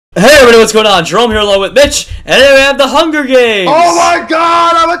Hey everybody, what's going on? Jerome here along with Mitch, and today we have the Hunger Games! Oh my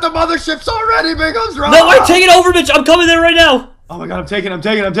god, I'm at the motherships already, big guns. No, wait, take it over, Mitch! I'm coming there right now! Oh my god, I'm taking it, I'm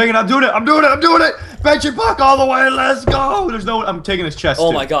doing it! Bench buck all the way, let's go! I'm taking his chest,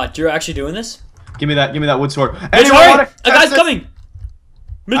 Oh my god, you're actually doing this? Give me that wood sword. Mitch, hurry! A guy's coming!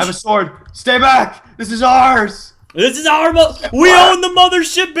 Mitch. I have a sword. Stay back! This is ours! This is our We own the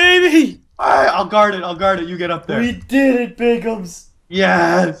mothership, baby! Alright, I'll guard it, you get up there. We did it, Bigums!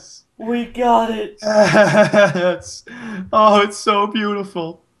 Yes! We got it! Yes! Oh, it's so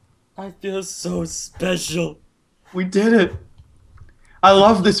beautiful. I feel so special. We did it. I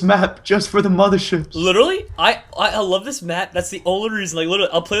love this map just for the motherships. Literally, I love this map. That's the only reason. Like,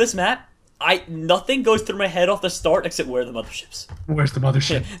 literally, I'll play this map. Nothing goes through my head off the start except where are the motherships. Where's the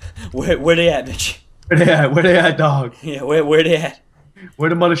mothership? Where they at, Mitch? Where they at, dog? Yeah, where they at? Where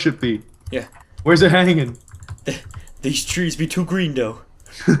the mothership be? Yeah. Where's it hanging? These trees be too green, though.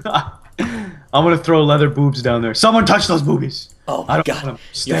 I'm gonna throw leather boobs down there. Someone touch those boobies. Oh my god. Want them.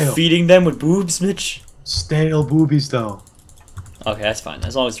 You're feeding them with boobs, Mitch? Stale boobies, though. Okay, that's fine.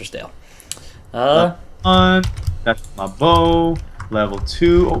 As long as they're stale. That's my bow. Level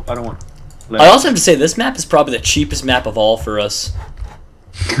 2. Oh, I don't want. I also have to say, this map is probably the cheapest map of all for us.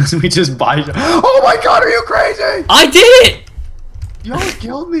 Because we just buy. Oh my god, are you crazy? I did it! You almost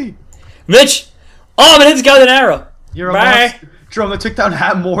killed me. Mitch! Oh, I'm gonna hit this guy with an arrow. You're a monster. Jerome, that took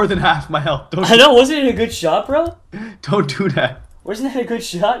down more than half my health. I know, wasn't it a good shot, bro? Don't do that. Wasn't that a good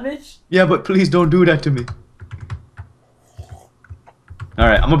shot, Mitch? Yeah, but please don't do that to me.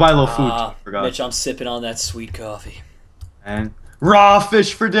 Alright, I'm gonna buy a little food. Forgot. Mitch, I'm sipping on that sweet coffee. And raw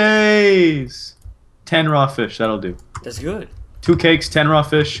fish for days. 10 raw fish, that'll do. That's good. 2 cakes, 10 raw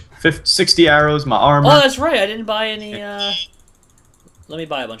fish, 60 arrows, my armor. Oh, that's right. I didn't buy any, Let me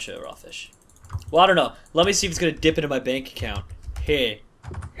buy a bunch of raw fish. Well, I don't know. Let me see if it's gonna dip into my bank account. Hey.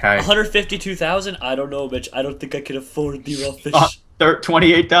 Okay. 152,000? I don't know, Mitch. I don't think I can afford the raw fish.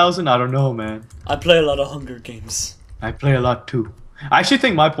 28,000? I don't know, man. I play a lot of Hunger Games. I play a lot, too. I actually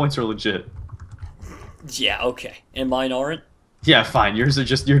think my points are legit. Yeah, okay. And mine aren't? Yeah, fine. Yours are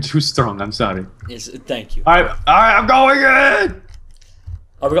just, you're too strong. I'm sorry. Yes, thank you. Alright, I'm going in!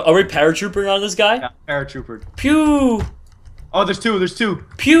 Are we paratrooping on this guy? Yeah, paratrooper. Pew! Oh, there's two.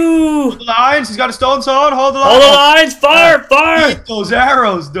 Pew! Hold the lines. He's got a stone sword. Hold the lines. Hold the lines! Fire! Fire! Eat those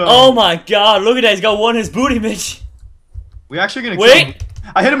arrows, though. Oh my god, look at that. He's got one in his booty, Mitch. We actually gonna kill Wait! him.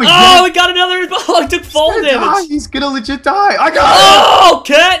 I hit him again. Oh, we got another. Oh, I took fall damage. He's gonna legit die. I got him! Oh,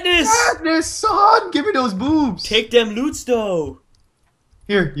 Katniss! Katniss, son! Give me those boobs. Take them loots, though.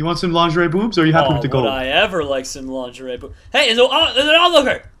 Here, you want some lingerie boobs, or are you happy with the gold? Would I ever like some lingerie boobs? Hey, there's an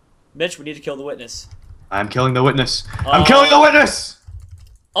onlooker! Mitch, we need to kill the witness. I'm killing the witness. I'm killing the witness!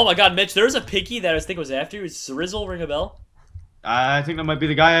 Oh my god, Mitch, there's a piggy that I think was after you. Is Rizzle ring a bell? I think that might be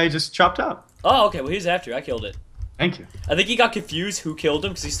the guy I just chopped up. Oh, okay, well, he's after you. I killed it. Thank you. I think he got confused who killed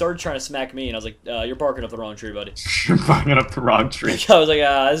him because he started trying to smack me, and I was like, "You're barking up the wrong tree, buddy." You're barking up the wrong tree. I was like,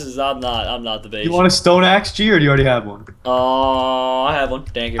 I'm not the bait." You want a stone axe, G, or do you already have one? Oh, I have one.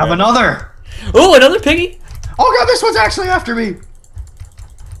 Thank you. Have another. Oh, another piggy. Oh god, this one's actually after me.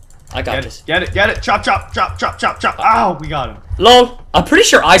 I got this. Get it. Chop. Ow, we got him. Lol, I'm pretty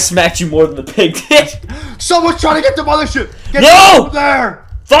sure I smacked you more than the pig did. Someone's trying to get the mothership. Get no! him there.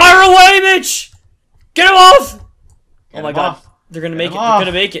 Fire away, Mitch. Get him off. Oh my god, off. They're gonna make it. They're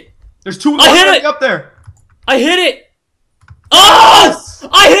gonna make it. There's two up there. I hit it. Oh! Yes!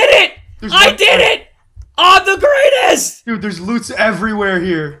 I hit it. I did it. I'm the greatest. Dude, there's loots everywhere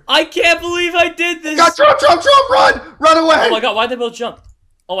here. I can't believe I did this. God, jump, run away. Oh my god, why'd they both jump?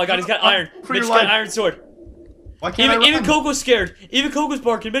 Oh my god, he's got iron. Mitch got an iron sword. Why can't I run? Even Coco's scared. Even Coco's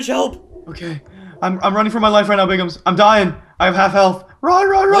barking. Mitch, help. Okay, I'm running for my life right now, Bigums. I'm dying. I have half health. Run.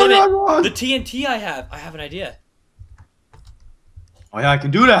 The TNT I have an idea. Oh yeah, I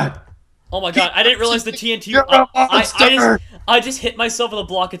can do that. Oh my god, I didn't realize the TNT. I just hit myself with a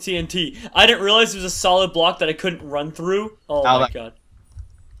block of TNT. I didn't realize it was a solid block that I couldn't run through. Oh my god.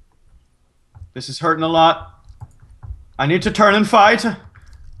 This is hurting a lot. I need to turn and fight.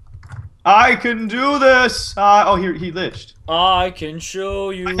 I can do this. Oh, he glitched. I can show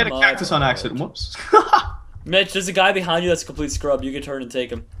you. I hit a cactus on accident. Whoops. Mitch, there's a guy behind you that's a complete scrub. You can turn and take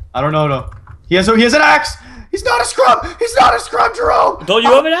him. I don't know though. He has an axe. He's not a scrub. He's not a scrub, Jerome. Don't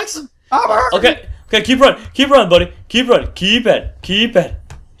you have an axe? I'm hurt. Okay, keep running, buddy. Keep running. Keep it.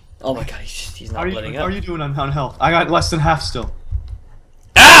 Oh my god, he's not letting up. How are you doing on health? I got less than half still.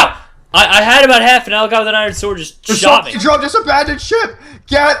 Ow! I had about half, and now a guy with an iron sword just shot me. Jerome, just abandoned ship.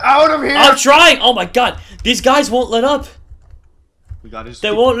 Get out of here. I'm trying. Oh my god, these guys won't let up.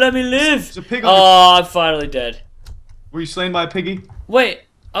 They won't let me live. There's a pig on Oh, I'm finally dead. Were you slain by a piggy? Wait,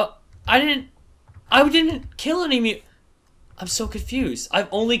 I didn't kill any I'm so confused. I've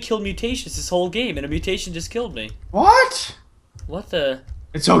only killed mutations this whole game, and a mutation just killed me. What? What the?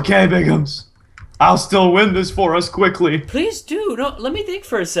 It's okay, Bigums. I'll still win this for us quickly. Please do. No, let me think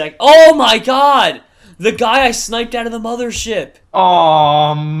for a sec. Oh my god! The guy I sniped out of the mothership.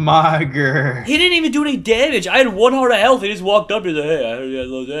 Oh my god. He didn't even do any damage. I had 1 heart of health. He just walked up and said, "Hey, I heard you had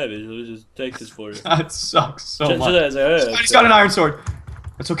low damage. Let me just take this for you." That sucks so much. Hey, he's got an iron sword.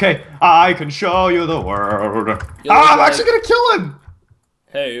 It's okay. I can show you the world. I'm actually gonna kill him.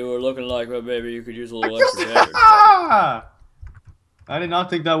 Hey, you were looking like, well, maybe you could use a little extra damage. I did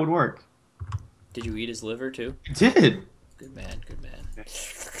not think that would work. Did you eat his liver too? I did. Good man, good man.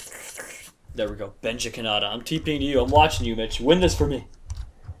 There we go. BajanCanadian. I'm TPing to you. I'm watching you, Mitch. Win this for me.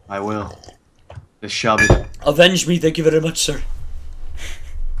 I will. This shall be. Avenge me. Thank you very much, sir.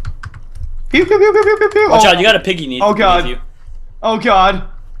 Pew, pew, pew, pew, pew, pew, pew. Watch out. You got a piggy need. Oh, God. You. Oh, God.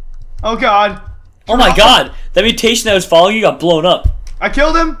 Oh, God. Oh, my God. That mutation that was following you got blown up. I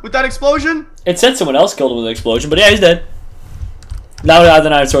killed him with that explosion? It said someone else killed him with an explosion, but yeah, he's dead. Now the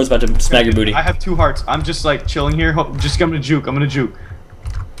iron sword's about to smack your booty. I have 2 hearts. I'm just like chilling here. Just I'm gonna juke. I'm gonna juke.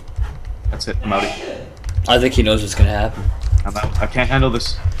 That's it. I'm outie. I think he knows what's gonna happen. I'm out. I can't handle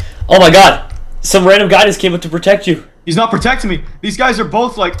this. Oh my god! Some random guy just came up to protect you. He's not protecting me. These guys are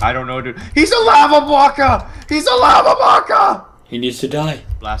both like, I don't know, dude. He's a lava blocker! He's a lava blocker! He needs to die.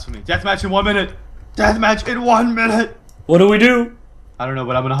 Blasphemy. Deathmatch in 1 minute. Deathmatch in 1 minute. What do we do? I don't know,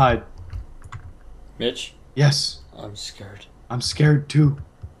 but I'm gonna hide. Mitch? Yes. I'm scared. I'm scared too.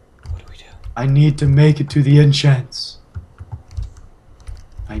 What do we do? I need to make it to the enchants.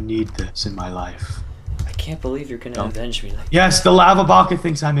 I need this in my life. I can't believe you're gonna avenge me like that. Yes, the lava baka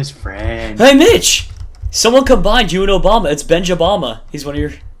thinks I'm his friend. Hey, Mitch! Someone combined you and Obama. It's Benj Obama. He's one of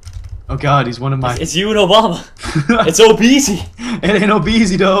your... Oh god, he's one of my... It's you and Obama. It's Obese. It ain't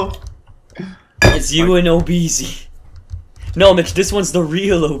Obese though. It's you and Obese. No, Mitch, this one's the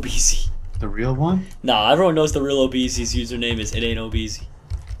real Obese. The real one? Nah, everyone knows the real Obese's username is It Ain't Obese.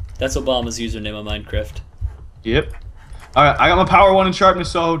 That's Obama's username on Minecraft. Yep. Alright, I got my power 1 and sharpness,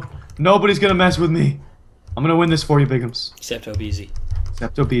 so nobody's gonna mess with me. I'm gonna win this for you, Bigums. Except Obese.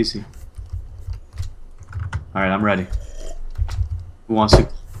 Except Obese. Alright, I'm ready. Who wants to?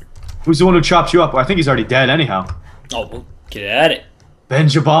 Who's the one who chops you up? Well, I think he's already dead anyhow. Oh, well, get at it.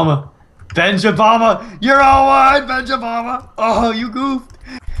 Benj Obama. Benj Obama. You're all right, Benj Obama. Oh, you goofed.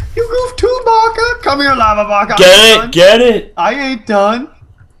 You goofed too, Baka. Come here, lava Baka. Get it, get it. I ain't done.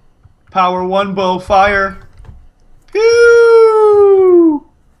 Power 1 bow fire. Pew!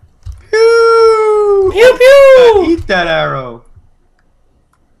 Pew! Pew pew! Eat that arrow.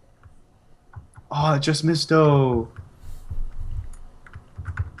 Oh, it just missed though.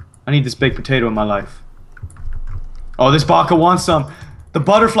 I need this baked potato in my life. Oh, this Baka wants some. The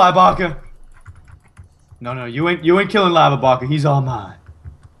butterfly Baka. No, you ain't killing lava Baka. He's all mine.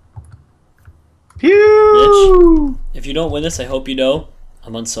 Pew! Mitch, if you don't win this, I hope you know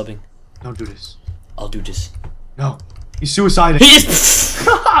I'm unsubbing. Don't do this. I'll do this. No. He's suiciding. He is.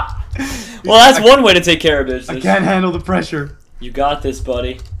 Well, that's one way to take care of business. I can't handle the pressure. You got this,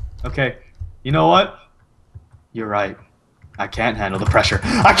 buddy. Okay. You know what? You're right. I can't handle the pressure.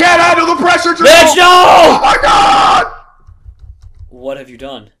 I can't handle the pressure, Jerome! Mitch, no! Oh my god! What have you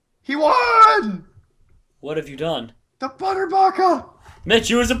done? He won! What have you done? The butter Baka! Mitch,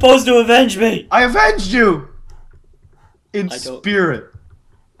 you were supposed to avenge me! I avenged you! In spirit.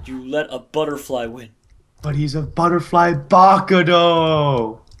 You let a butterfly win. But he's a butterfly Baka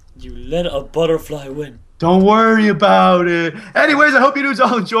though. You let a butterfly win. Don't worry about it. Anyways, I hope you dudes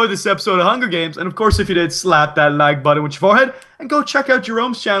all enjoyed this episode of Hunger Games. And of course, if you did, slap that like button with your forehead. And go check out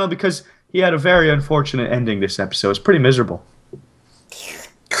Jerome's channel because he had a very unfortunate ending this episode. It's pretty miserable.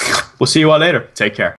 We'll see you all later. Take care.